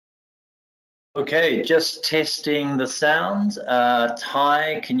Okay, just testing the sound.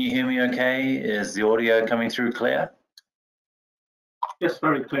 Ty, can you hear me okay? Is the audio coming through clear? Yes,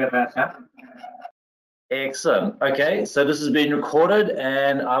 very clear there, Sam. Excellent. Okay, so this has been recorded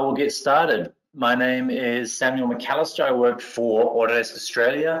and I will get started. My name is Samuel McAllister. I work for Autodesk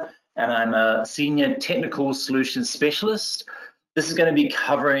Australia and I'm a Senior Technical Solutions Specialist. This is going to be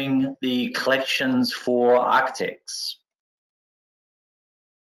covering the collections for architects.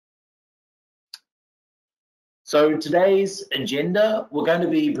 So today's agenda, we're going to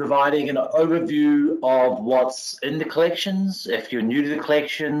be providing an overview of what's in the collections. If you're new to the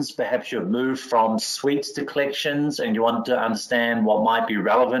collections, perhaps you've moved from suites to collections and you want to understand what might be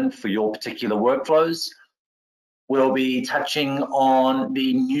relevant for your particular workflows. We'll be touching on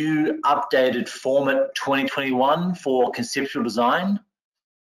the new updated Format 2021 for conceptual design.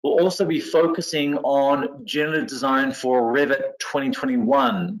 We'll also be focusing on generative design for Revit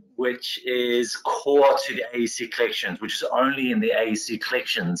 2021, which is core to the AEC collections, which is only in the AEC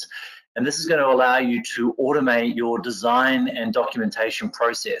collections. And this is going to allow you to automate your design and documentation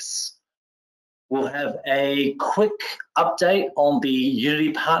process. We'll have a quick update on the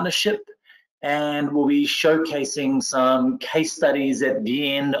Unity partnership, and we'll be showcasing some case studies at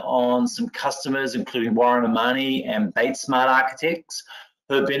the end on some customers, including Warren Amani and Bates Smart Architects,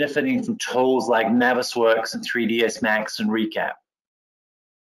 who are benefiting from tools like Navisworks and 3ds Max and Recap.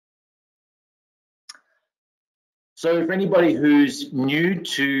 So for anybody who's new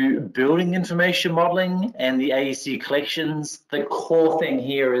to building information modeling and the AEC collections, the core thing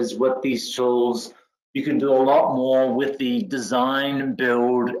here is with these tools, you can do a lot more with the design,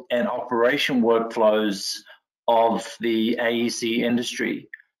 build, and operation workflows of the AEC industry.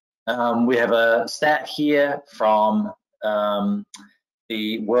 We have a stat here from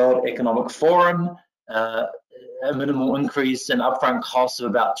the World Economic Forum, a minimal increase in upfront costs of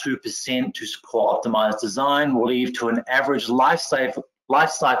about 2% to support optimized design will lead to an average life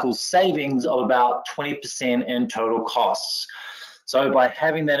cycle savings of about 20% in total costs. So by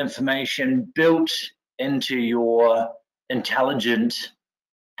having that information built into your intelligent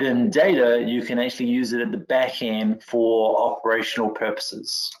BIM data, you can actually use it at the back end for operational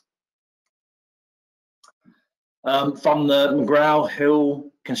purposes. From the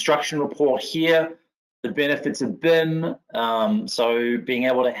McGraw-Hill construction report here, the benefits of BIM, so being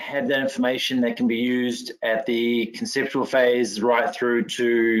able to have that information that can be used at the conceptual phase right through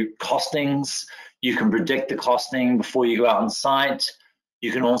to costings. You can predict the costing before you go out on site.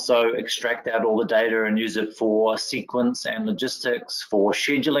 You can also extract out all the data and use it for sequence and logistics, for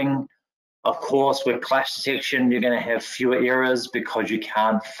scheduling. Of course, with clash detection, you're going to have fewer errors because you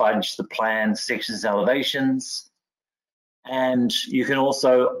can't fudge the plan, sections, and elevations. And you can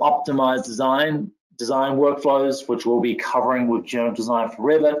also optimize design workflows, which we'll be covering with generative design for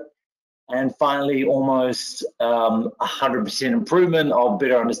Revit. And finally, almost 100% improvement of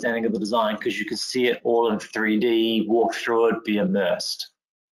better understanding of the design because you can see it all in 3D, walk through it, be immersed.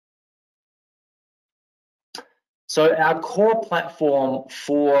 So our core platform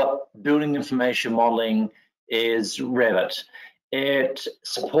for building information modeling is Revit. It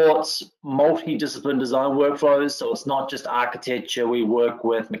supports multidiscipline design workflows, so it's not just architecture. We work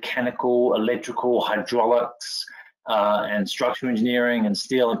with mechanical, electrical, hydraulics, and structural engineering, and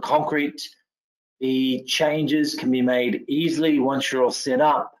steel and concrete. The changes can be made easily once you're all set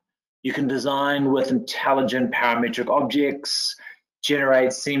up. You can design with intelligent parametric objects, generate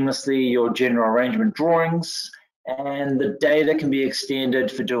seamlessly your general arrangement drawings, and the data can be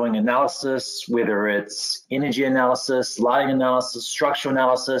extended for doing analysis, whether it's energy analysis, lighting analysis, structural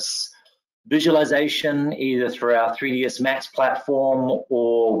analysis, visualization, either through our 3ds Max platform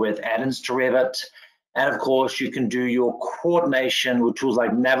or with add-ins to Revit. And of course, you can do your coordination with tools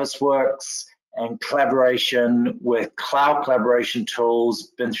like Navisworks and collaboration with cloud collaboration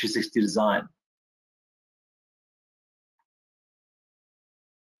tools, BIM 360 Design.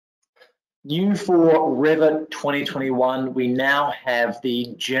 New for Revit 2021, we now have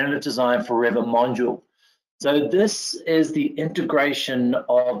the Generative Design for Revit module. So this is the integration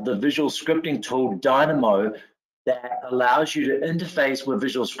of the visual scripting tool Dynamo that allows you to interface with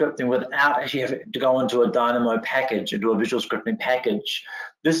visual scripting without actually having to go into a Dynamo package, into a visual scripting package.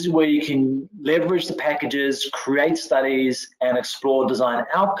 This is where you can leverage the packages, create studies, and explore design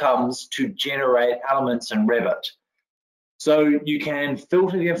outcomes to generate elements in Revit. So you can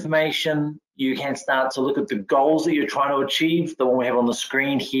filter the information, you can start to look at the goals that you're trying to achieve. The one we have on the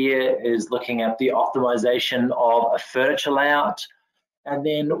screen here is looking at the optimization of a furniture layout. And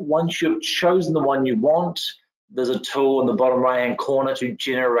then once you've chosen the one you want, there's a tool in the bottom right-hand corner to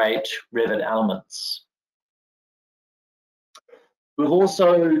generate Revit elements. We've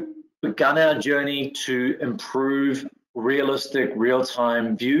also begun our journey to improve realistic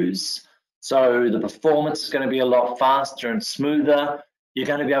real-time views. So the performance is going to be a lot faster and smoother. You're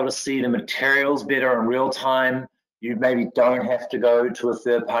going to be able to see the materials better in real time. You maybe don't have to go to a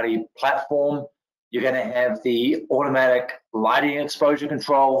third-party platform. You're going to have the automatic lighting exposure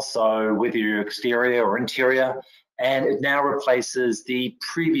control, so whether you're exterior or interior, and it now replaces the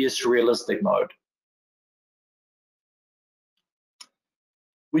previous realistic mode.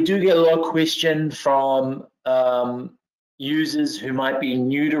 We do get a lot of questions from users who might be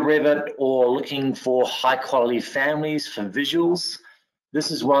new to Revit or looking for high quality families for visuals.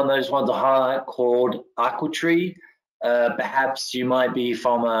 This is one of those ones to highlight called Aquatree. Perhaps you might be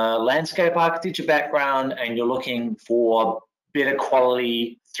from a landscape architecture background and you're looking for better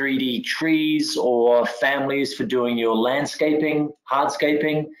quality 3D trees or families for doing your landscaping,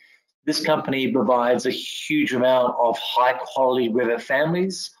 hardscaping. This company provides a huge amount of high quality Revit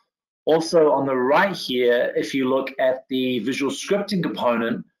families. Also on the right here, if you look at the visual scripting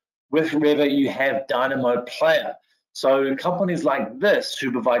component, with Revit you have Dynamo Player. So companies like this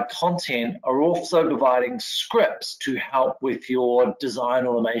who provide content are also providing scripts to help with your design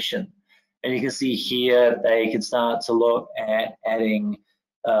automation. And you can see here they can start to look at adding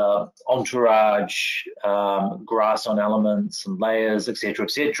entourage, grass on elements and layers, etc.,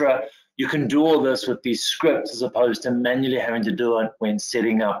 etc. You can do all this with these scripts as opposed to manually having to do it when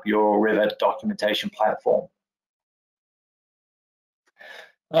setting up your Revit documentation platform.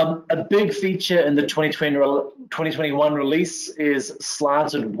 A big feature in the 2021 release is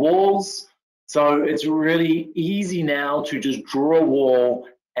slanted walls. So it's really easy now to just draw a wall,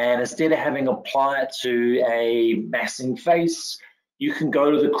 and instead of having to apply it to a massing face, you can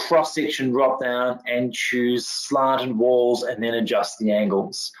go to the cross-section drop-down and choose slanted walls and then adjust the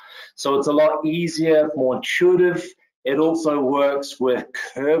angles. So it's a lot easier, more intuitive. It also works with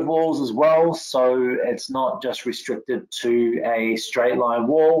curve walls as well, so it's not just restricted to a straight line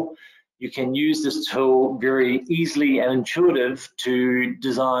wall. You can use this tool very easily and intuitive to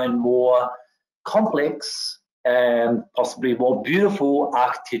design more complex and possibly more beautiful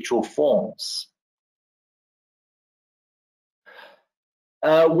architectural forms.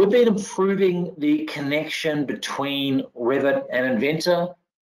 We've been improving the connection between Revit and Inventor.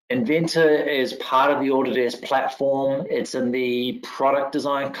 Inventor is part of the Autodesk platform. It's in the product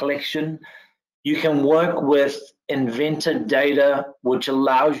design collection. You can work with Inventor data, which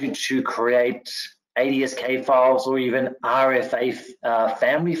allows you to create ADSK files or even RFA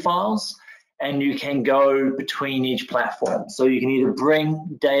family files, and you can go between each platform. So you can either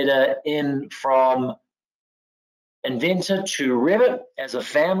bring data in from Inventor to Revit as a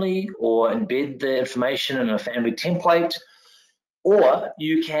family or embed the information in a family template, or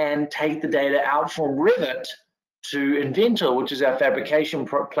you can take the data out from Revit to Inventor, which is our fabrication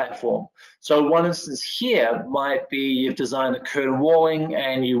platform. So one instance here might be you've designed the curtain walling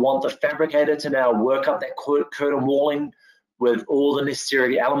and you want the fabricator to now work up that curtain walling with all the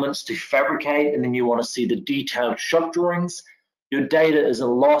necessary elements to fabricate, and then you want to see the detailed shop drawings. Your data isn't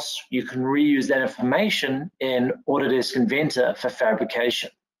lost. You can reuse that information in Autodesk Inventor for fabrication.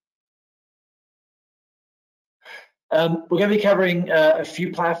 We're going to be covering a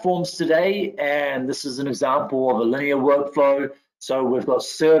few platforms today, and this is an example of a linear workflow. So we've got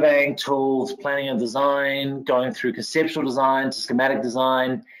surveying tools, planning and design, going through conceptual design to schematic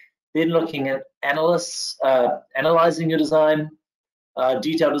design, then looking at analyzing your design,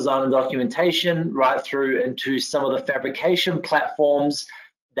 detailed design and documentation, right through into some of the fabrication platforms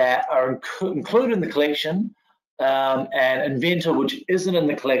that are included in the collection, and Inventor, which isn't in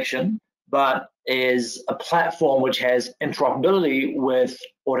the collection, but is a platform which has interoperability with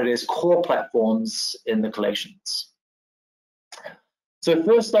Autodesk core platforms in the collections. So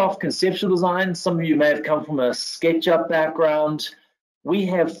first off, conceptual design. Some of you may have come from a SketchUp background. We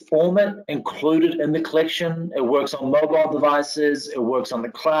have Format included in the collection. It works on mobile devices, it works on the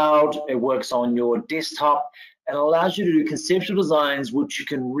cloud, it works on your desktop, and allows you to do conceptual designs which you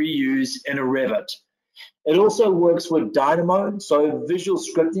can reuse in a Revit. It also works with Dynamo, so visual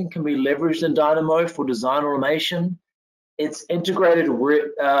scripting can be leveraged in Dynamo for design automation. Its integrated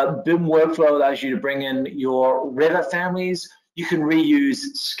BIM workflow allows you to bring in your Revit families. You can reuse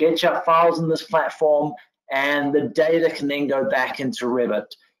SketchUp files in this platform, and the data can then go back into Revit.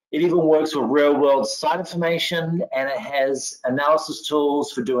 It even works with real-world site information, and it has analysis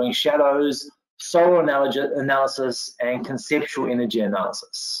tools for doing shadows, solar analysis, and conceptual energy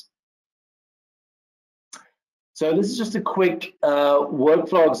analysis. So this is just a quick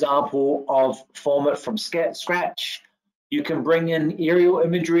workflow example of Format from scratch. You can bring in aerial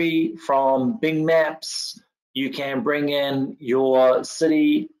imagery from Bing Maps. You can bring in your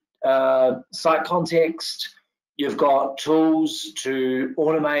city site context. You've got tools to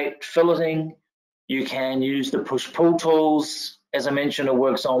automate filleting. You can use the push-pull tools. As I mentioned, it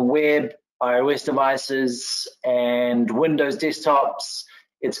works on web, iOS devices, and Windows desktops.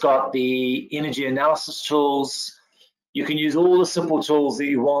 It's got the energy analysis tools. You can use all the simple tools that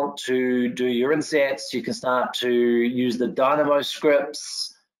you want to do your insets. You can start to use the Dynamo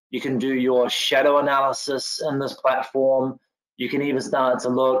scripts. You can do your shadow analysis in this platform. You can even start to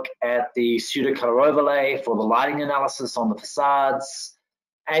look at the pseudo color overlay for the lighting analysis on the facades.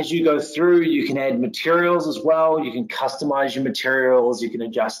 As you go through, you can add materials as well. You can customize your materials. You can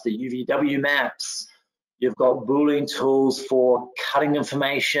adjust the UVW maps. You've got Boolean tools for cutting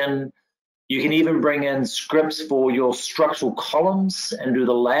information. You can even bring in scripts for your structural columns and do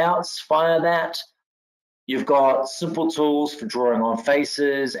the layouts via that. You've got simple tools for drawing on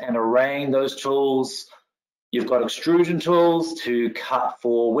faces and arraying those tools. You've got extrusion tools to cut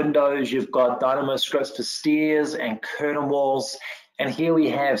for windows. You've got Dynamo scripts for stairs and curtain walls. And here we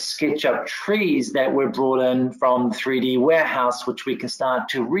have SketchUp trees that were brought in from 3D Warehouse, which we can start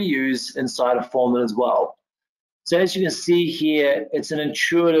to reuse inside of Forma as well. So as you can see here, it's an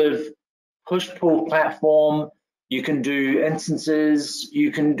intuitive push-pull platform. You can do instances,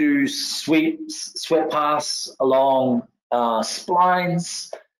 you can do swept pass along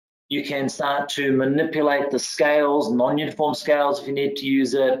splines. You can start to manipulate the scales, non-uniform scales if you need to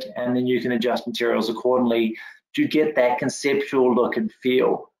use it, and then you can adjust materials accordingly to get that conceptual look and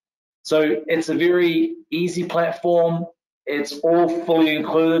feel. So it's a very easy platform. It's all fully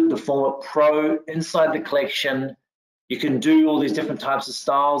included, the Forma Pro inside the collection. You can do all these different types of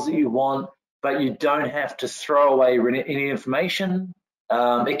styles that you want, but you don't have to throw away any information.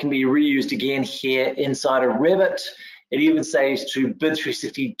 It can be reused again here inside of Revit. It even saves to Bid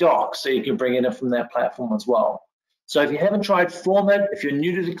 360 Docs, so you can bring it in from that platform as well. So if you haven't tried Forma, if you're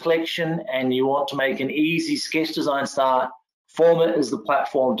new to the collection and you want to make an easy sketch design start, Forma is the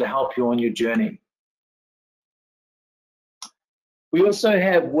platform to help you on your journey. We also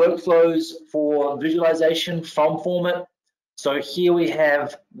have workflows for visualization from Forma. So here we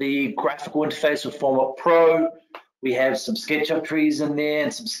have the graphical interface with Forma Pro. We have some SketchUp trees in there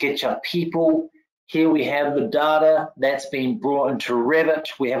and some SketchUp people. Here we have the data that's been brought into Revit.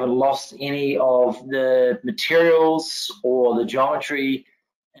 We haven't lost any of the materials or the geometry.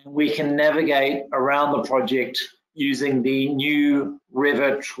 And we can navigate around the project using the new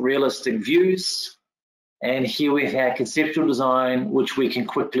Revit realistic views. And here we have conceptual design, which we can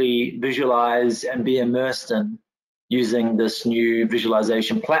quickly visualize and be immersed in using this new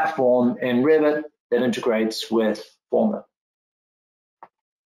visualization platform in Revit that integrates with Forma.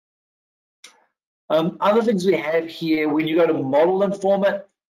 Other things we have here, when you go to model in Forma,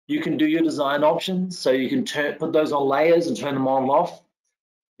 you can do your design options. So you can put those on layers and turn the model off.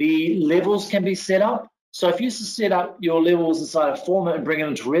 The levels can be set up. So if you set up your levels inside of Forma and bring it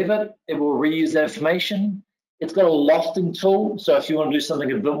into Revit, it will reuse that information. It's got a lofting tool. So if you want to do something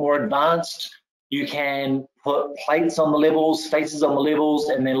a bit more advanced, you can put plates on the levels, faces on the levels,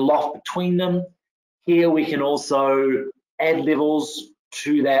 and then loft between them. Here we can also add levels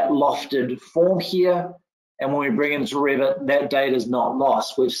to that lofted form here. And when we bring it into Revit, that data is not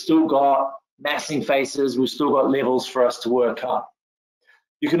lost. We've still got massing faces, we've still got levels for us to work up.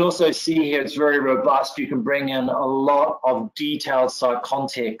 You can also see here it's very robust. You can bring in a lot of detailed site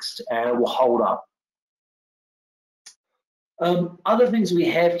context and it will hold up. Other things we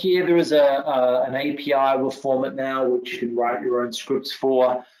have here, there is an API with Forma now, which you can write your own scripts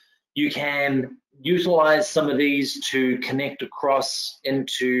for. You can utilize some of these to connect across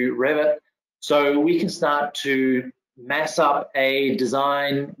into Revit. So we can start to mass up a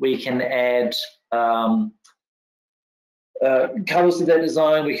design. We can add colors to that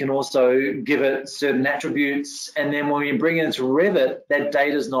design. We can also give it certain attributes. And then when we bring it into Revit, that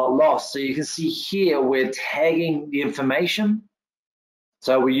data is not lost. So you can see here, we're tagging the information.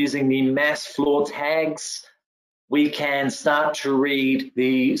 So we're using the mass floor tags. We can start to read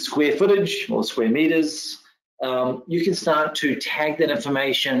the square footage or square meters. You can start to tag that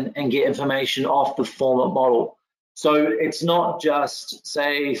information and get information off the Forma model. So it's not just,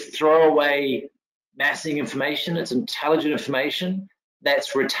 say, throw away massing information, it's intelligent information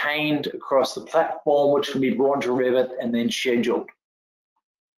that's retained across the platform, which can be brought into Revit and then scheduled.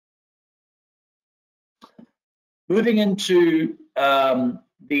 Moving into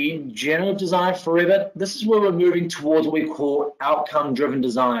the generative design for Revit, this is where we're moving towards what we call outcome-driven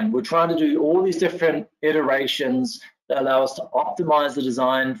design. We're trying to do all these different iterations that allow us to optimize the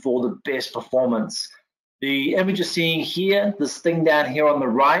design for the best performance. The image you're seeing here, this thing down here on the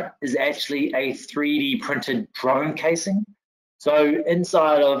right, is actually a 3D printed drone casing. So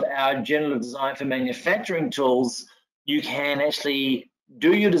inside of our generative design for manufacturing tools, you can actually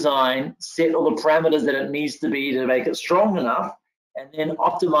do your design, set all the parameters that it needs to be to make it strong enough, and then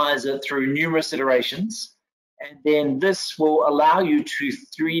optimize it through numerous iterations. And then this will allow you to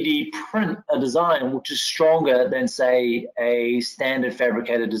 3D print a design which is stronger than, say, a standard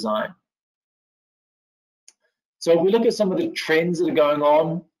fabricated design. So if we look at some of the trends that are going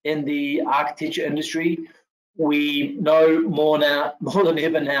on in the architecture industry, we know more than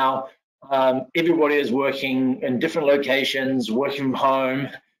ever now, everybody is working in different locations, working from home.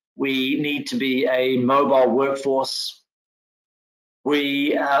 We need to be a mobile workforce.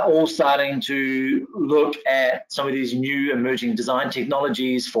 We are all starting to look at some of these new emerging design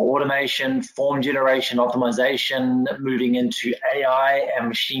technologies for automation, form generation, optimization, moving into AI and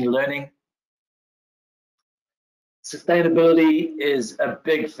machine learning. Sustainability is a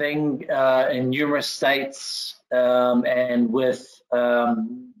big thing in numerous states, and with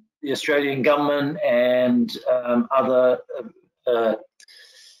the Australian government and other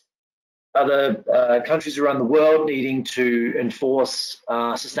countries around the world needing to enforce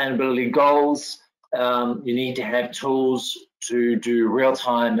sustainability goals. You need to have tools to do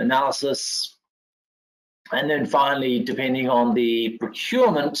real-time analysis. And then finally, depending on the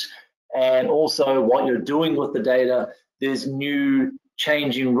procurement and also what you're doing with the data, there's new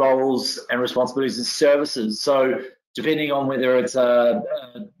changing roles and responsibilities and services. So depending on whether it's a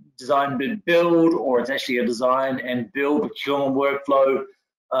design bid build or it's actually a design and build procurement workflow,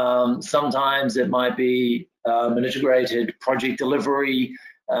 sometimes it might be an integrated project delivery.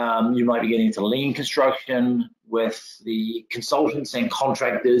 You might be getting into lean construction with the consultants and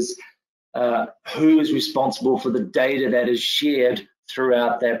contractors. Who is responsible for the data that is shared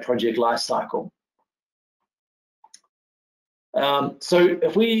throughout that project lifecycle? So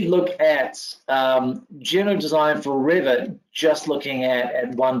if we look at generative design for Revit, just looking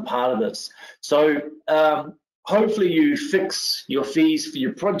at one part of this. So hopefully you fix your fees for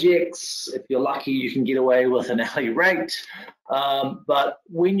your projects. If you're lucky, you can get away with an hourly rate. But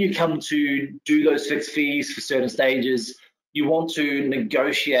when you come to do those fixed fees for certain stages, you want to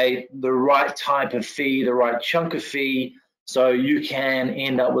negotiate the right type of fee, the right chunk of fee, so you can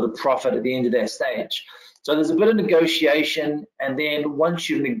end up with a profit at the end of that stage. So there's a bit of negotiation, and then once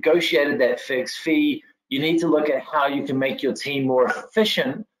you've negotiated that fixed fee, you need to look at how you can make your team more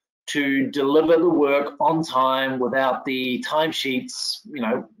efficient to deliver the work on time without the timesheets,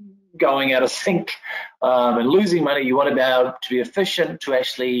 going out of sync and losing money. You want to be able to be efficient to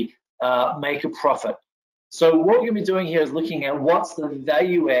actually make a profit. So what you're going to be doing here is looking at what's the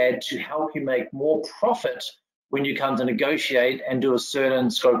value add to help you make more profit when you come to negotiate and do a certain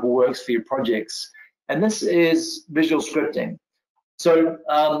scope of works for your projects. And this is visual scripting. So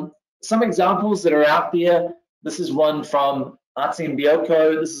some examples that are out there, this is one from Artsy and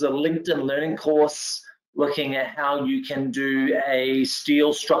Bioko. This is a LinkedIn learning course looking at how you can do a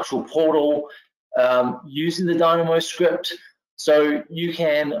steel structural portal using the Dynamo script. So you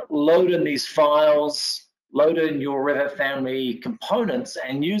can load in these files, load in your Revit family components,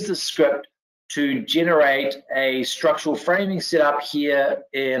 and use the script to generate a structural framing setup here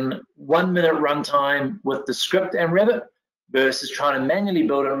in 1 minute runtime with the script and Revit versus trying to manually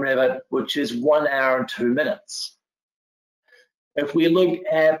build it in Revit, which is 1 hour and 2 minutes. If we look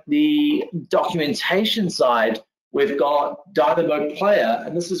at the documentation side, we've got Dynamo Player,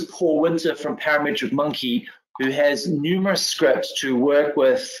 and this is Paul Winter from Parametric Monkey, who has numerous scripts to work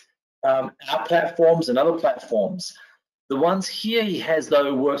with our platforms and other platforms. The ones here he has,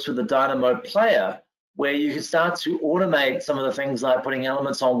 though, works with the Dynamo Player, where you can start to automate some of the things like putting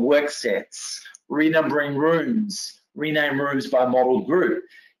elements on work sets, renumbering rooms, rename rooms by model group.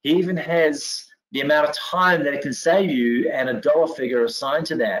 He even has the amount of time that it can save you and a dollar figure assigned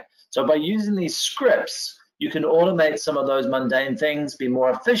to that. So by using these scripts, you can automate some of those mundane things, be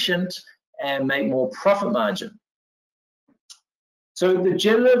more efficient, and make more profit margin. So the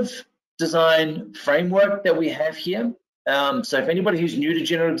generative design framework that we have here, so if anybody who's new to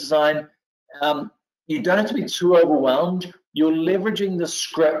generative design, you don't have to be too overwhelmed. You're leveraging the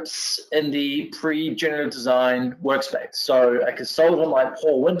scripts in the pre-generative design workspace. So a consultant like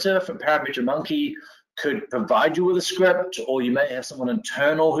Paul Winter from Parametric Monkey could provide you with a script, or you may have someone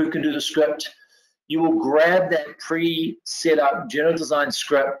internal who can do the script. You will grab that pre-set up generative design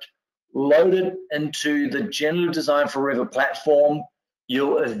script, load it into the generative design for Revit platform.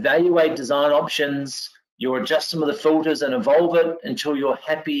 You'll evaluate design options. You'll adjust some of the filters and evolve it until you're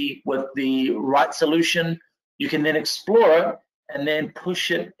happy with the right solution. You can then explore it and then push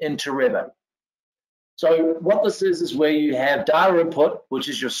it into Revit. So what this is where you have data input, which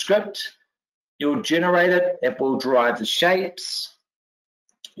is your script. You'll generate it, it will derive the shapes,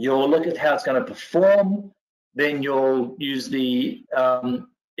 you'll look at how it's going to perform, then you'll use the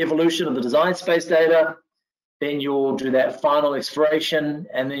evolution of the design space data, then you'll do that final expiration,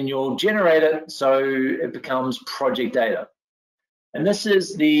 and then you'll generate it so it becomes project data. And this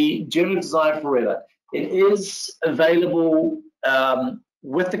is the generative design for Revit. It is available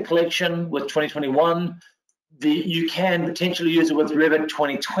with the collection with 2021. You can potentially use it with Revit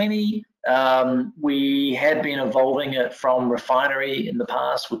 2020. We had been evolving it from Refinery in the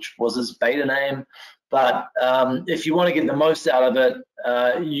past, which was its beta name. But if you want to get the most out of it,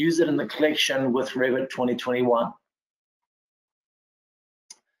 use it in the collection with Revit 2021.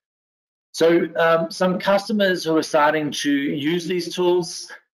 So some customers who are starting to use these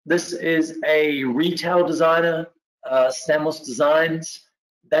tools, this is a retail designer, Stamos Designs.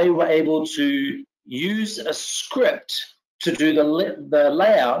 They were able to use a script to do the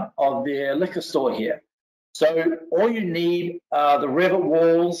layout of their liquor store here. So all you need are the Revit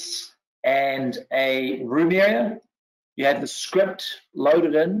walls and a room area. You have the script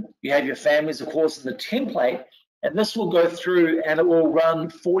loaded in. You have your families, of course, in the template, and this will go through and it will run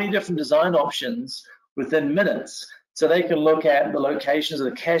 40 different design options within minutes. So they can look at the locations of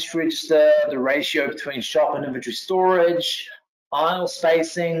the cash register, the ratio between shop and inventory storage, aisle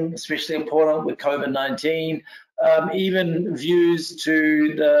spacing, especially important with COVID-19, even views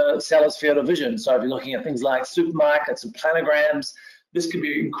to the seller's field of vision. So if you're looking at things like supermarkets and planograms, this can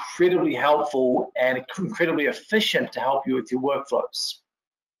be incredibly helpful and incredibly efficient to help you with your workflows.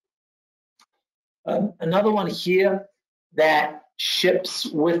 Another one here that ships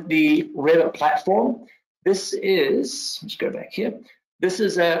with the Revit platform. This is, let's go back here. This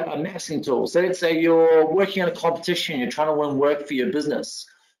is a massing tool. So let's say you're working on a competition, you're trying to win work for your business.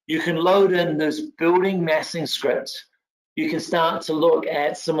 You can load in this building massing script. You can start to look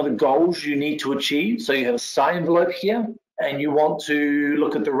at some of the goals you need to achieve. So you have a site envelope here, and you want to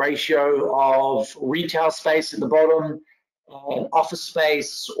look at the ratio of retail space at the bottom, office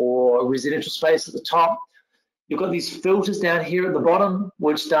space or residential space at the top. You've got these filters down here at the bottom,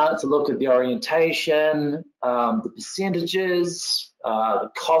 which start to look at the orientation, the percentages,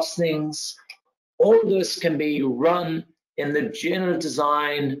 the costings. All of this can be run in the generative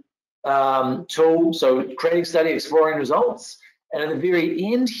design tool. So creating study, exploring results. And at the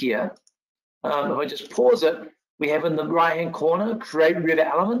very end here, if I just pause it, we have in the right-hand corner, create Revit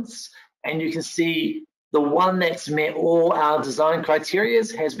elements. And you can see the one that's met all our design criteria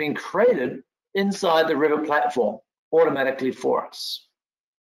has been created inside the Revit platform automatically for us.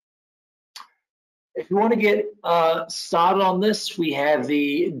 If you want to get started on this, we have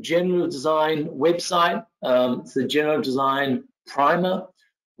the Generative Design website. It's the Generative Design Primer.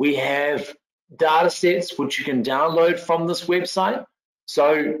 We have data sets which you can download from this website.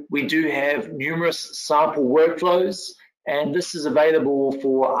 So we do have numerous sample workflows, and this is available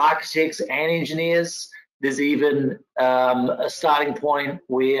for architects and engineers. There's even a starting point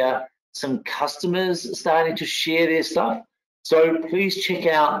where some customers are starting to share their stuff. So please check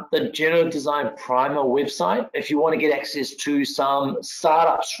out the Generative Design Primer website if you want to get access to some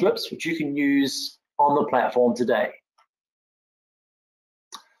startup scripts which you can use on the platform today.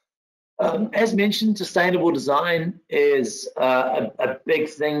 As mentioned, sustainable design is a big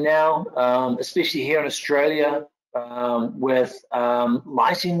thing now, especially here in Australia with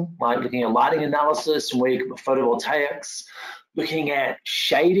lighting, like looking at lighting analysis and where you can put photovoltaics, looking at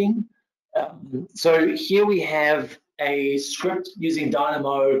shading. So here we have a script using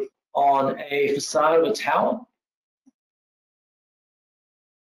Dynamo on a facade of a tower.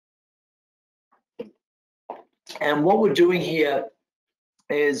 And what we're doing here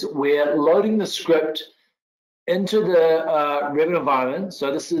is we're loading the script into the Revit environment.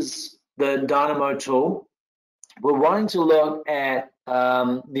 So this is the Dynamo tool. We're wanting to look at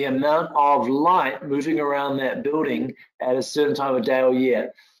the amount of light moving around that building at a certain time of day or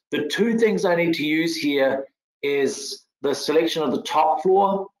year. The two things I need to use here is the selection of the top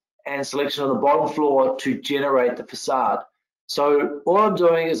floor and selection of the bottom floor to generate the facade. So all I'm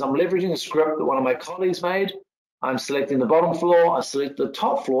doing is I'm leveraging a script that one of my colleagues made. I'm selecting the bottom floor, I select the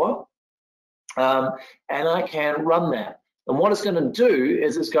top floor, and I can run that. And what it's going to do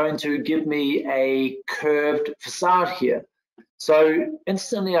is it's going to give me a curved facade here. So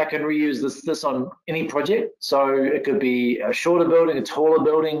instantly I can reuse this on any project. So it could be a shorter building, a taller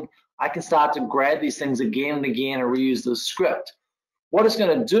building. I can start to grab these things again and again and reuse the script. What it's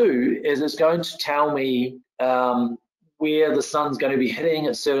going to do is it's going to tell me where the sun's going to be hitting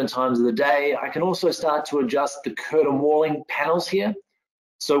at certain times of the day. I can also start to adjust the curtain walling panels here.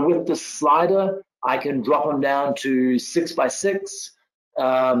 So with the slider, I can drop them down to 6 by 6.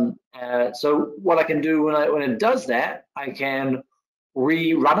 So what I can do when it does that, I can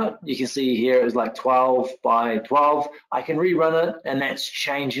rerun it. You can see here it's like 12 by 12. I can rerun it, and that's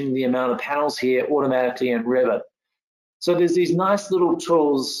changing the amount of panels here automatically in Revit. So there's these nice little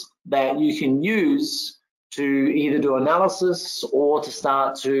tools that you can use to either do analysis or to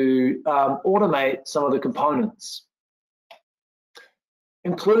start to automate some of the components.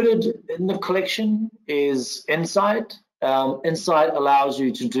 Included in the collection is Insight. Insight allows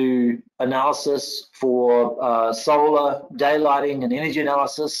you to do analysis for solar, daylighting, and energy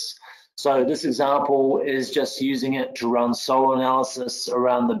analysis. So this example is just using it to run solar analysis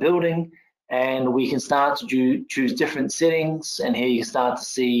around the building, and we can start to choose different settings, and here you can start to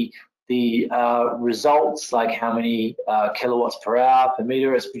see the results, like how many kilowatts per hour per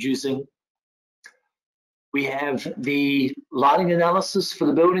meter it's producing. We have the lighting analysis for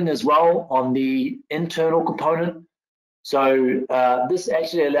the building as well on the internal component. So this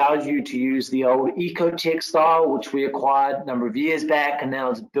actually allows you to use the old Ecotech style, which we acquired a number of years back, and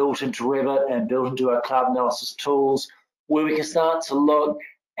now it's built into Revit and built into our cloud analysis tools, where we can start to look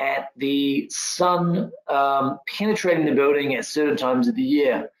at the sun penetrating the building at certain times of the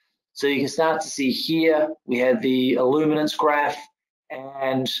year. So you can start to see here, we have the illuminance graph,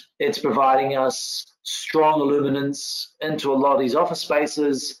 and it's providing us strong illuminance into a lot of these office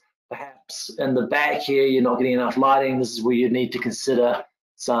spaces. Perhaps in the back here, you're not getting enough lighting. This is where you need to consider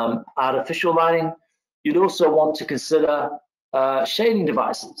some artificial lighting. You'd also want to consider shading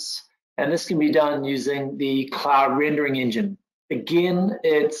devices, and this can be done using the cloud rendering engine. Again,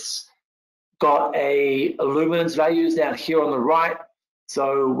 it's got a illuminance values down here on the right.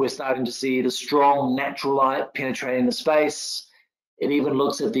 So we're starting to see the strong natural light penetrating the space. It even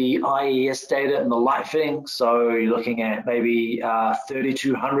looks at the IES data and the light fitting. So you're looking at maybe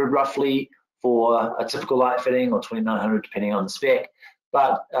 3,200 roughly for a typical light fitting, or 2,900 depending on the spec.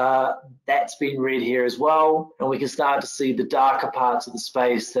 But that's been read here as well. And we can start to see the darker parts of the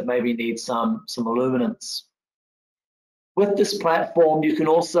space that maybe need some illuminance. With this platform, you can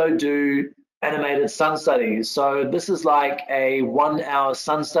also do animated sun studies. So this is like a 1 hour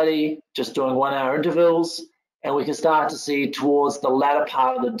sun study, just doing 1 hour intervals. And we can start to see towards the latter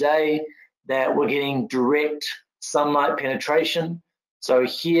part of the day that we're getting direct sunlight penetration. So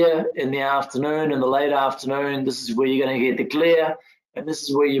here in the afternoon, in the late afternoon, this is where you're going to get the glare, and this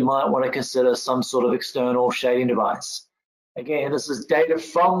is where you might want to consider some sort of external shading device. Again, this is data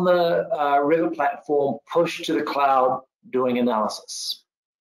from the Revit platform pushed to the cloud doing analysis.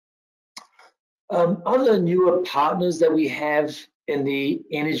 Other newer partners that we have in the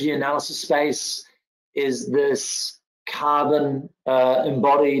energy analysis space is this carbon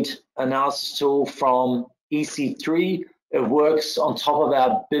embodied analysis tool from EC3. It works on top of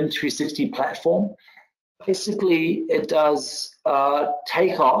our BIM 360 platform. Basically, it does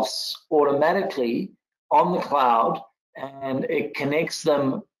takeoffs automatically on the cloud, and it connects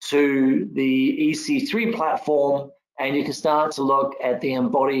them to the EC3 platform, and you can start to look at the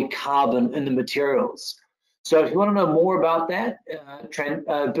embodied carbon in the materials. So if you want to know more about that,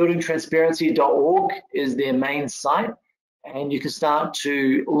 buildingtransparency.org is their main site, and you can start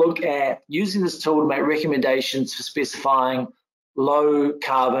to look at using this tool to make recommendations for specifying low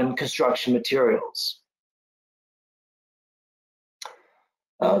carbon construction materials.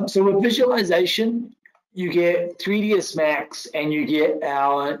 So with visualization, you get 3ds Max, and you get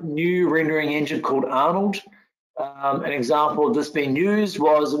our new rendering engine called Arnold. An example of this being used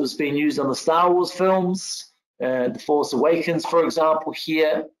was it was being used on the Star Wars films. The Force Awakens, for example,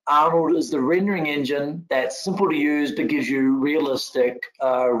 here, Arnold is the rendering engine that's simple to use but gives you realistic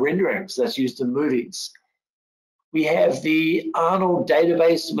renderings that's used in movies. We have the Arnold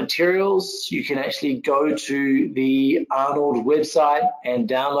database materials. You can actually go to the Arnold website and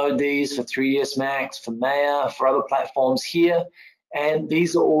download these for 3ds Max, for Maya, for other platforms here, and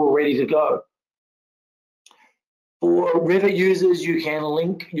these are all ready to go. For Revit users, you can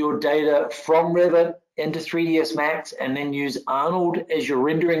link your data from Revit into 3ds Max and then use Arnold as your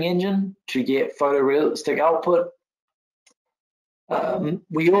rendering engine to get photorealistic output.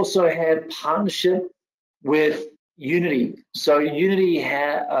 We also have partnership with Unity. So Unity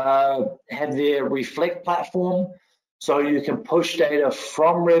have their Reflect platform, so you can push data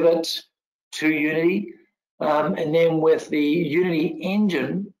from Revit to Unity. And then with the Unity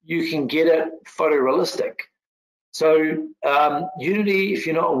engine, you can get it photorealistic. So Unity, if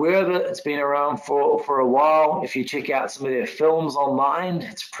you're not aware of it, it's been around for a while. If you check out some of their films online,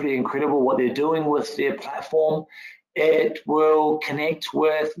 it's pretty incredible what they're doing with their platform. It will connect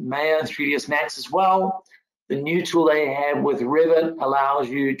with Maya and 3ds Max as well. The new tool they have with Revit allows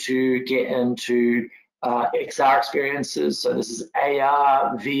you to get into XR experiences. So this is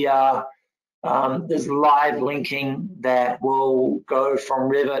AR, VR. There's live linking that will go from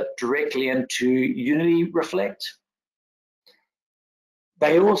Revit directly into Unity Reflect.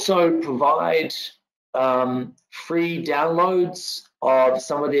 They also provide free downloads of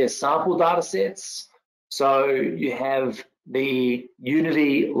some of their sample data sets. So you have the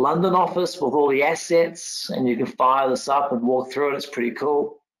Unity London office with all the assets, and you can fire this up and walk through it. It's pretty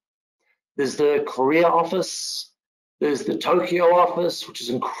cool. There's the Korea office. There's the Tokyo office, which is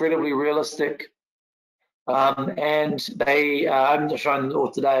incredibly realistic. And they, I'm not showing them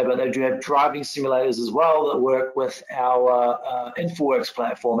all today, but they do have driving simulators as well that work with our InfoWorks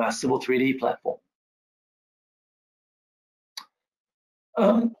platform, our Civil 3D platform.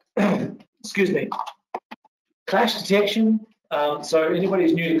 Excuse me. Clash detection. So anybody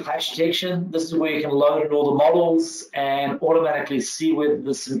who's new to clash detection, this is where you can load in all the models and automatically see whether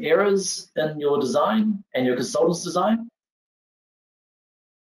there's some errors in your design and your consultant's design.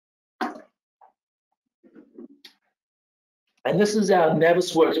 And this is our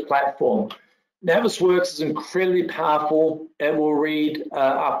Navisworks platform. Navisworks is incredibly powerful. It will read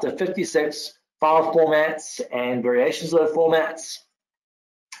up to 56 file formats and variations of those formats.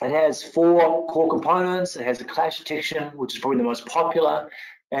 It has 4 core components. It has a clash detection, which is probably the most popular.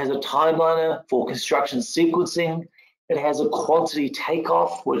 It has a timeliner for construction sequencing. It has a quantity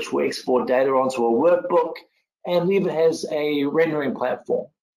takeoff, which will export data onto a workbook, and it even has a rendering platform.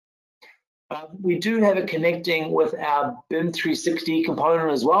 We do have it connecting with our BIM 360 component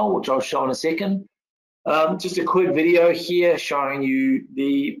as well, which I'll show in a second. Just a quick video here showing you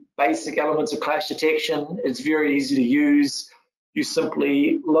the basic elements of clash detection. It's very easy to use. You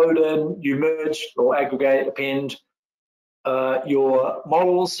simply load in, you merge or aggregate, append your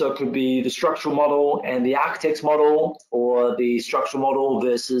models. So it could be the structural model and the architect's model, or the structural model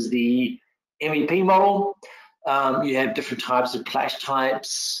versus the MEP model. You have different types of clash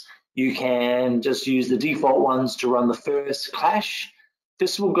types. You can just use the default ones to run the first clash.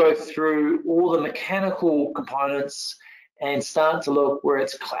 This will go through all the mechanical components and start to look where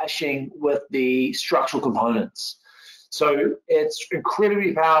it's clashing with the structural components. So it's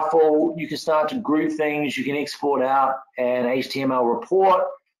incredibly powerful. You can start to group things. You can export out an HTML report.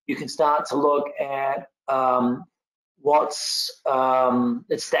 You can start to look at what's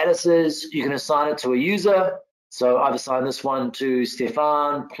its status is. You can assign it to a user. So I've assigned this one to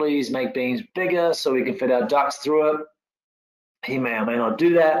Stefan. Please make beams bigger so we can fit our ducts through it. He may or may not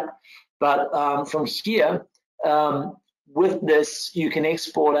do that. But from here, with this, you can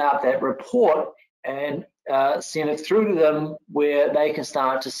export out that report and send it through to them, where they can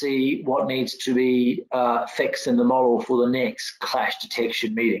start to see what needs to be fixed in the model for the next clash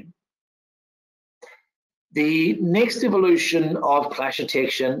detection meeting. The next evolution of clash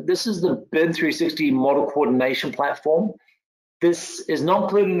detection, this is the BIM 360 model coordination platform. This is not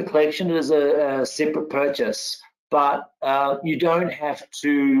included in the collection. It is a separate purchase, but you don't have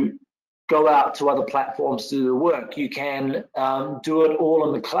to go out to other platforms to do the work. You can do it all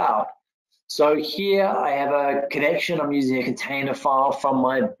in the cloud. So here I have a connection. I'm using a container file from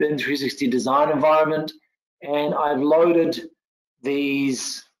my BIM 360 design environment, and I've loaded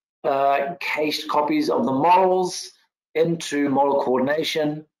these cached copies of the models into model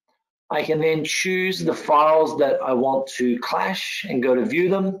coordination. I can then choose the files that I want to clash and go to view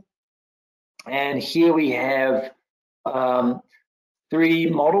them. And here we have 3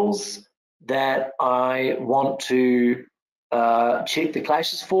 models that I want to check the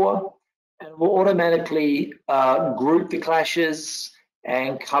clashes for. And we'll automatically group the clashes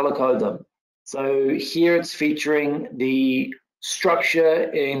and color code them. So here it's featuring the structure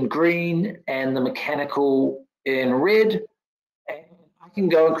in green and the mechanical in red. And I can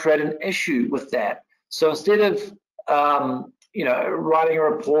go and create an issue with that. So instead of writing a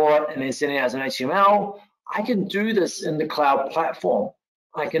report and then sending it as an HTML, I can do this in the cloud platform.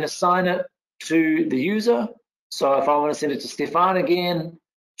 I can assign it to the user. So if I want to send it to Stefan again,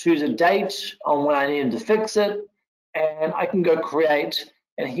 choose a date on when I need him to fix it, and I can go create,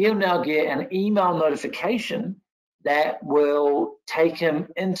 and he'll now get an email notification that will take him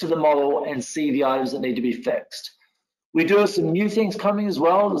into the model and see the items that need to be fixed. We do have some new things coming as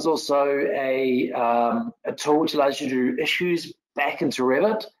well. There's also a tool which allows you to do issues back into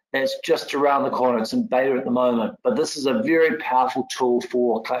Revit. That's just around the corner. It's in beta at the moment, but this is a very powerful tool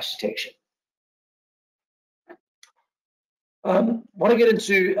for clash detection. Want to get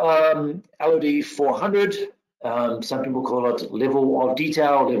into LOD 400. Some people call it level of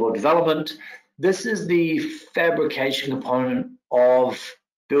detail, level of development. This is the fabrication component of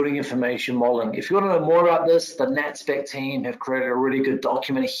building information modeling. If you want to know more about this, the NatSpec team have created a really good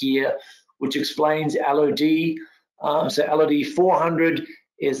document here which explains LOD. So LOD 400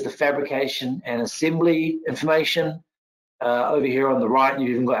 is the fabrication and assembly information. Over here on the right, you've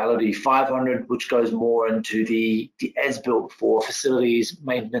even got LOD 500, which goes more into the as-built for facilities,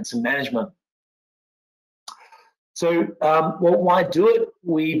 maintenance, and management. So why do it?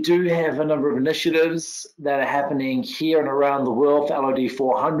 We do have a number of initiatives that are happening here and around the world for LOD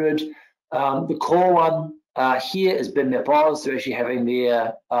 400. The core one here is BIM-MapOz. They're actually having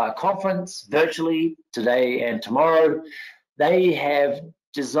their conference virtually today and tomorrow. They have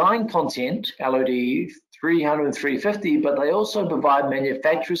design content, LOD 300 and 350, but they also provide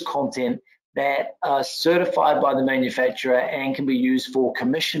manufacturer's content that are certified by the manufacturer and can be used for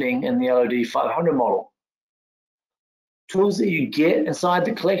commissioning in the LOD 500 model. Tools that you get inside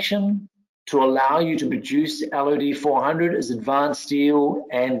the collection to allow you to produce LOD 400 is Advanced Steel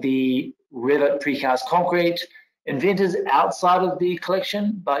and the Revit Precast Concrete. Inventor's outside of the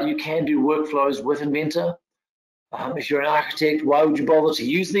collection, but you can do workflows with Inventor. If you're an architect, why would you bother to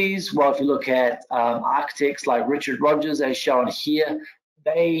use these? Well, if you look at architects like Richard Rogers, as shown here,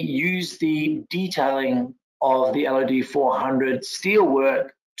 they use the detailing of the LOD 400 steel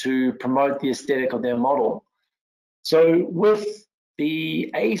work to promote the aesthetic of their model. So with the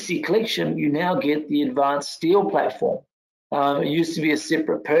AEC collection, you now get the Advanced Steel platform. It used to be a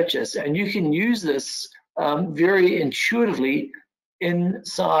separate purchase, and you can use this very intuitively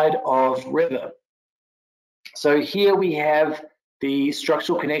inside of Revit. So here we have the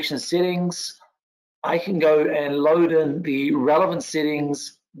structural connection settings. I can go and load in the relevant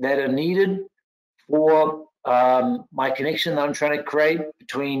settings that are needed for my connection that I'm trying to create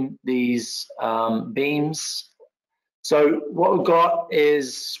between these beams. So what we've got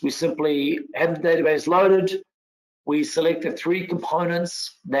is we simply have the database loaded. We select the 3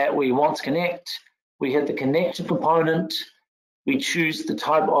 components that we want to connect. We hit the connection component. We choose the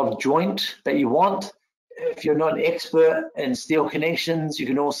type of joint that you want. If you're not an expert in steel connections, you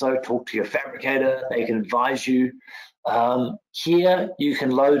can also talk to your fabricator. They can advise you. Here, you can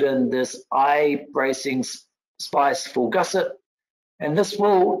load in this eye-bracing splice full gusset, and this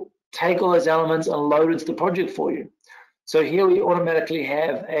will take all those elements and load into the project for you. So here we automatically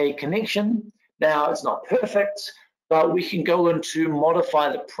have a connection. Now, it's not perfect, but we can go into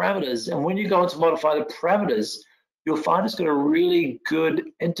modify the parameters. And when you go into modify the parameters, you'll find it's got a really good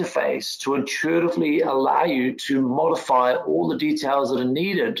interface to intuitively allow you to modify all the details that are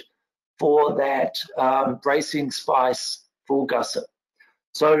needed for that bracing splice full gusset.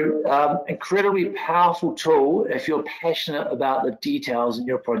 So incredibly powerful tool if you're passionate about the details in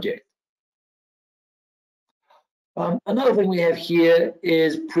your project. Another thing we have here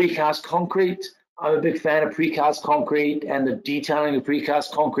is precast concrete. I'm a big fan of precast concrete and the detailing of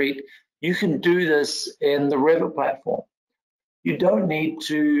precast concrete. You can do this in the Revit platform. You don't need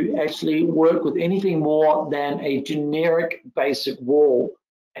to actually work with anything more than a generic basic wall,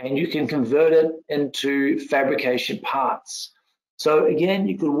 and you can convert it into fabrication parts. So again,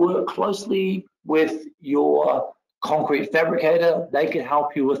 you could work closely with your concrete fabricator. They can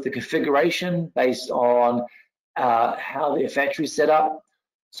help you with the configuration based on how their factory is set up.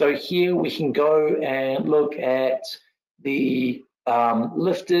 So here we can go and look at the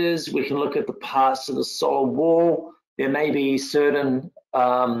lifters. We can look at the parts of the solid wall. There may be certain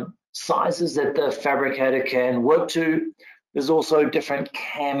sizes that the fabricator can work to. There's also different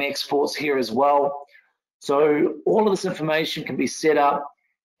CAM exports here as well. So all of this information can be set up,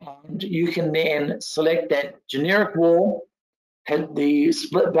 and you can then select that generic wall, hit the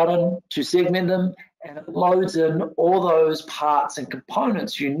split button to segment them, and it loads in all those parts and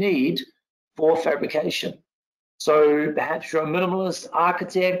components you need for fabrication. So perhaps you're a minimalist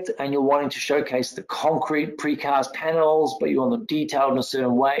architect and you're wanting to showcase the concrete precast panels, but you want them detailed in a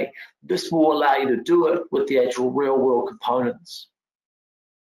certain way. This will allow you to do it with the actual real world components.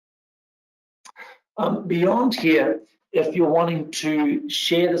 Beyond here, if you're wanting to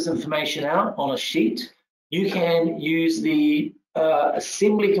share this information out on a sheet, you can use the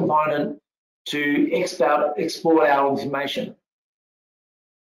assembly component to export our information.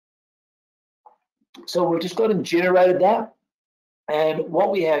 So we've just got and generated that. And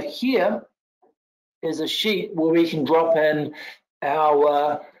what we have here is a sheet where we can drop in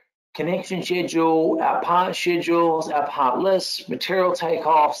our connection schedule, our part schedules, our part lists, material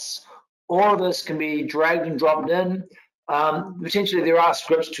takeoffs. All of this can be dragged and dropped in. Potentially there are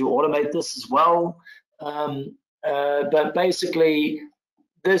scripts to automate this as well. But basically,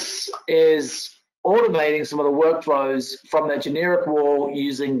 this is automating some of the workflows from that generic wall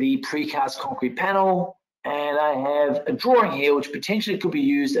using the precast concrete panel. And I have a drawing here which potentially could be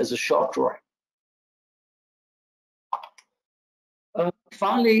used as a shop drawing.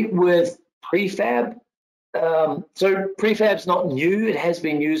 Finally, with prefab. So prefab's not new. It has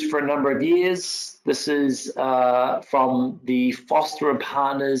been used for a number of years. This is from the Foster and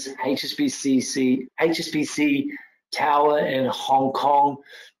Partners HSBC tower in Hong Kong.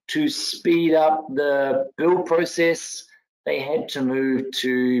 To speed up the build process, they had to move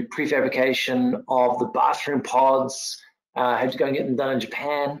to prefabrication of the bathroom pods, had to go and get them done in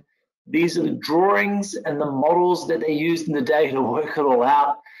Japan. These are the drawings and the models that they used in the day to work it all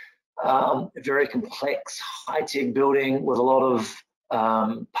out. A very complex, high-tech building with a lot of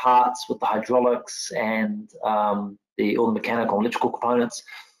parts with the hydraulics and all the mechanical and electrical components.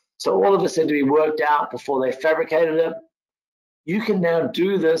 So all of this had to be worked out before they fabricated it. You can now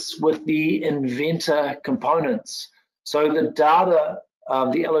do this with the Inventor components. So the data,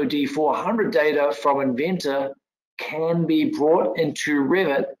 the LOD 400 data from Inventor can be brought into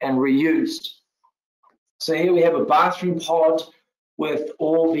Revit and reused. So here we have a bathroom pod with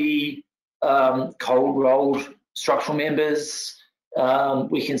all the cold rolled structural members.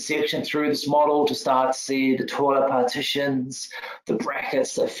 We can section through this model to start to see the toilet partitions, the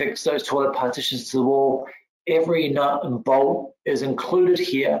brackets that fix those toilet partitions to the wall. Every nut and bolt is included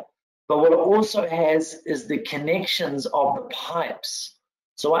here. But what it also has is the connections of the pipes.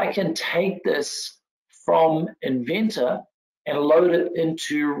 So I can take this from Inventor and load it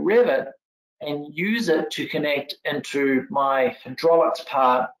into Revit and use it to connect into my hydraulics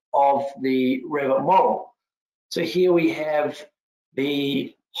part of the Revit model. So here we have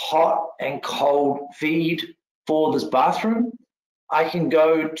the hot and cold feed for this bathroom. I can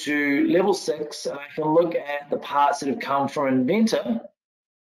go to level 6 and I can look at the parts that have come from Inventor.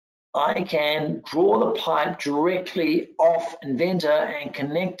 I can draw the pipe directly off Inventor and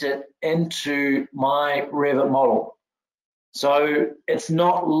connect it into my Revit model. So it's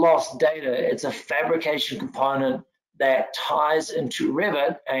not lost data, it's a fabrication component that ties into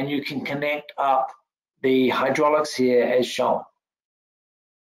Revit, and you can connect up the hydraulics here as shown.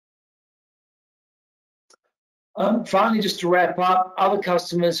 Finally, just to wrap up, other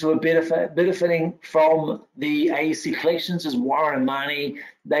customers who are benefiting from the AEC collections is Warren and Marnie.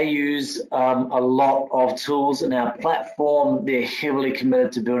 They use a lot of tools in our platform. They're heavily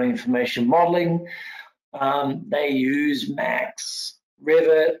committed to building information modeling. They use Max,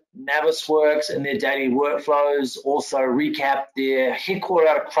 Revit, Navisworks in their daily workflows. Also recap their headquarters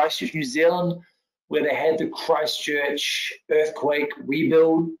out of Christchurch, New Zealand, where they had the Christchurch earthquake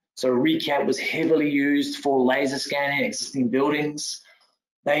rebuild. So recap was heavily used for laser scanning existing buildings.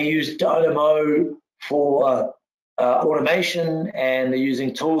 They use Dynamo for automation, and they're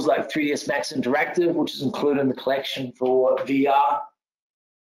using tools like 3ds Max Interactive, which is included in the collection for VR.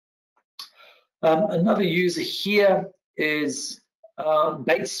 Another user here is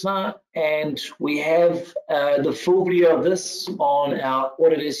BaitSmart, and we have the full video of this on our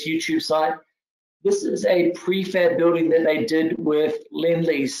Autodesk YouTube site. This is a prefab building that they did with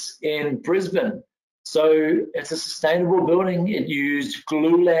Lend-Lease in Brisbane. So it's a sustainable building. It used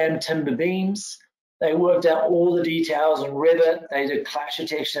glulam timber beams. They worked out all the details in Revit. They did clash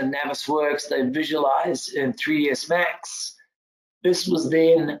detection in Navisworks. They visualized in 3ds Max. This was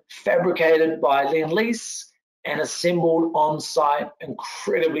then fabricated by Lend-Lease and assembled on site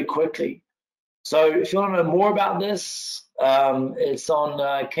incredibly quickly. So if you want to know more about this, it's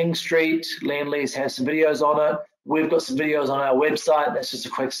on King Street. Lend-Lease has some videos on it. We've got some videos on our website. That's just a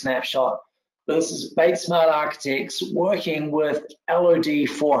quick snapshot. But this is BaitSmart Architects working with LOD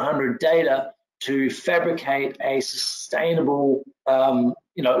 400 data to fabricate a sustainable,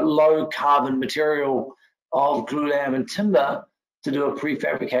 low carbon material of glulam and timber to do a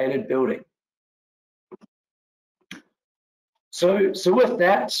prefabricated building. So with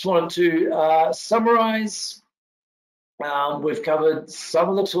that, just wanted to summarize. We've covered some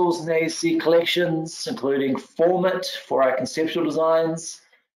of the tools in the AEC collections, including Format for our conceptual designs,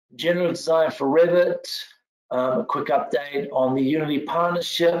 general design for Revit, a quick update on the Unity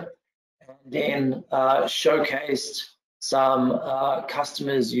partnership, and then showcased some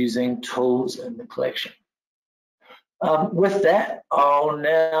customers using tools in the collection. With that, I'll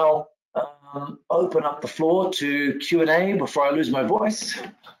now open up the floor to Q&A before I lose my voice.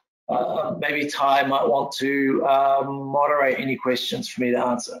 Maybe Ty might want to moderate any questions for me to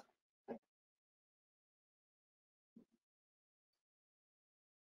answer.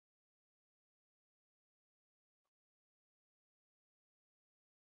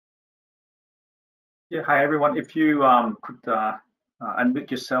 Yeah, hi everyone. If you could unmute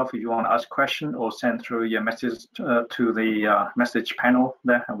yourself if you want to ask a question, or send through your message to the message panel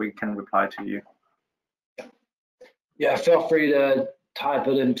there, and we can reply to you. Yeah, feel free to type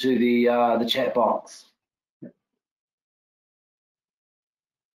it into the chat box.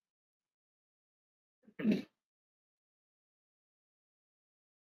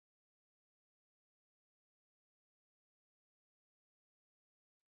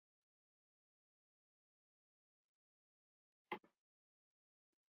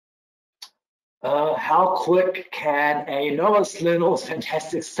 How quick can a novice learn all this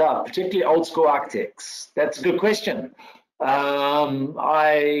fantastic stuff, particularly old school architects? That's a good question.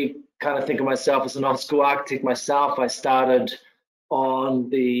 I kind of think of myself as an old school architect myself. I started on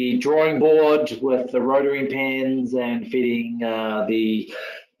the drawing board with the rotary pens and feeding the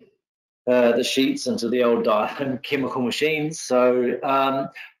sheets into the old chemical machines. So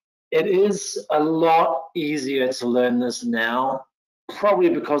it is a lot easier to learn this now, probably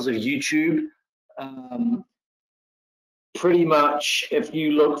because of YouTube. Pretty much, if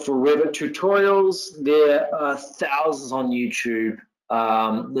you look for Revit tutorials, there are thousands on YouTube.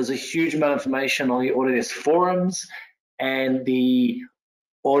 There's a huge amount of information on the Autodesk forums and the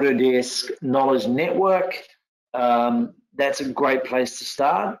Autodesk Knowledge Network. That's a great place to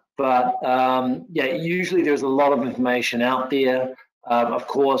start. But yeah, usually there's a lot of information out there. Of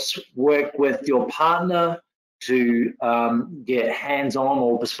course, work with your partner to get hands-on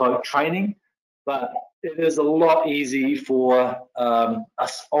or bespoke training. But it is a lot easy for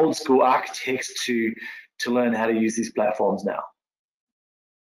us old school architects to learn how to use these platforms now.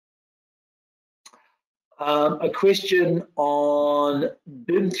 A question on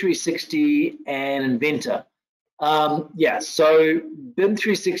BIM 360 and Inventor. Yeah, so BIM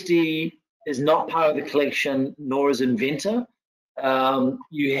 360 is not part of the collection, nor is Inventor.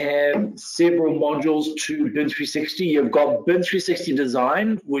 You have several modules to BIM 360. You've got BIM 360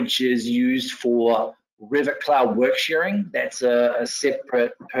 Design, which is used for Revit Cloud work sharing. That's a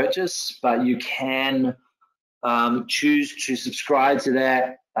separate purchase, but you can choose to subscribe to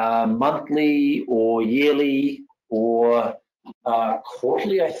that monthly or yearly or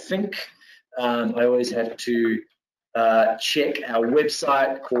quarterly, I think. I always have to check our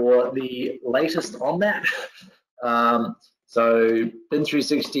website for the latest on that. So BIM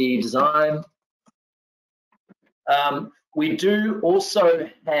 360 Design. We do also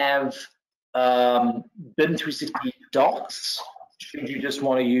have BIM 360 Docs, should you just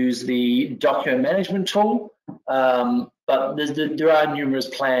want to use the document management tool. But there are numerous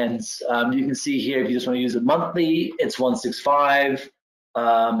plans. You can see here, if you just want to use it monthly, it's $165,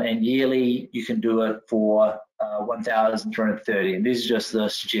 and yearly, you can do it for $1,330. And these are just the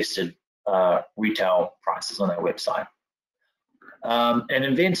suggested retail prices on our website. And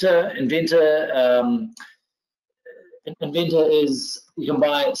Inventor is, you can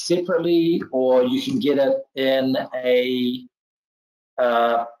buy it separately, or you can get it in a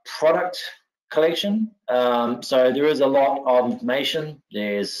product collection. So there is a lot of information.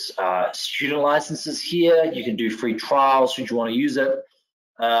 There's student licenses here. You can do free trials should you want to use it.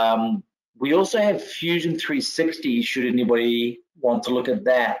 We also have Fusion 360 should anybody want to look at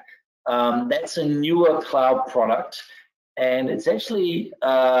that. That's a newer cloud product. And it's actually,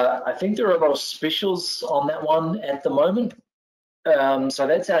 I think there are a lot of specials on that one at the moment. So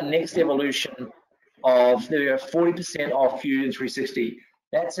that's our next evolution of, there are 40% off Fusion 360.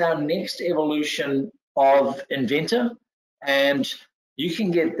 That's our next evolution of Inventor. And you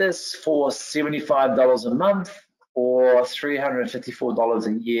can get this for $75 a month or $354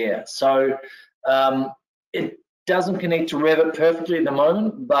 a year. So it doesn't connect to Revit perfectly at the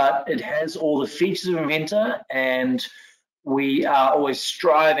moment, but it has all the features of Inventor, and we are always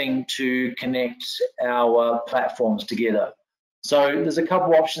striving to connect our platforms together. So there's a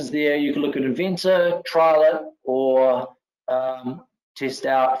couple options there. You can look at Inventor, trial it, or test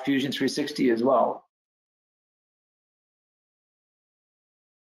out Fusion 360 as well.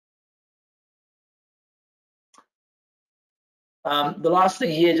 The last thing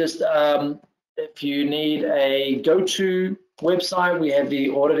here, just if you need a go-to website, we have the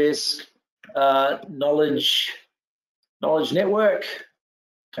Autodesk Knowledge Network.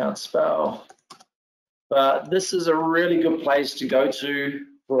 Can't spell, but this is a really good place to go to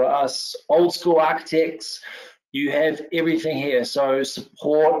for us old school architects. You have everything here, so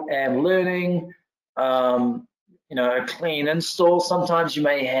support and learning, you know, a clean install. Sometimes you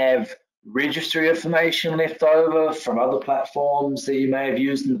may have registry information left over from other platforms that you may have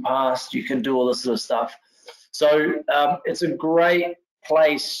used in the past. You can do all this sort of stuff. So it's a great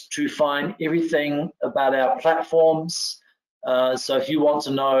place to find everything about our platforms. So if you want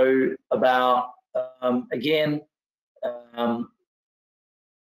to know about, again,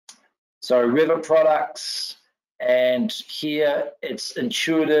 so Revit products, and here it's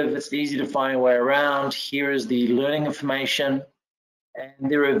intuitive, it's easy to find a way around. Here is the learning information.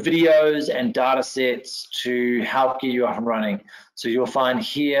 And there are videos and data sets to help get you up and running. So you'll find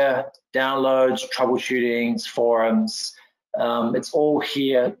here downloads, troubleshootings, forums. It's all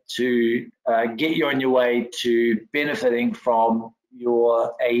here to get you on your way to benefiting from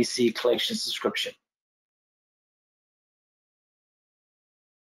your AEC collection subscription.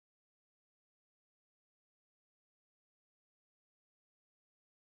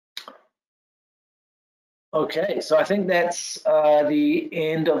 Okay, so I think that's the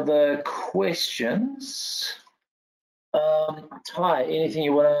end of the questions. Ty, anything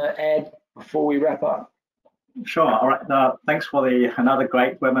you want to add before we wrap up? Sure. All right. Thanks for another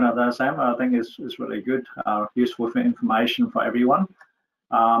great webinar there, Sam. I think it's really good, useful information for everyone.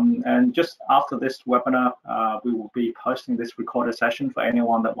 And just after this webinar, we will be posting this recorded session for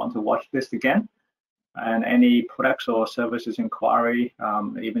anyone that wants to watch this again. And any products or services inquiry,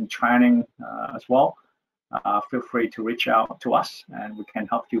 even training as well, feel free to reach out to us and we can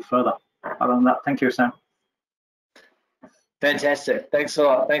help you further. Other than that, thank you, Sam. Fantastic. Thanks a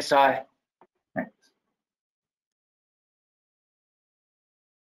lot. Thanks, Ty. Thanks.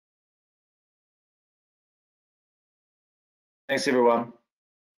 Thanks, everyone.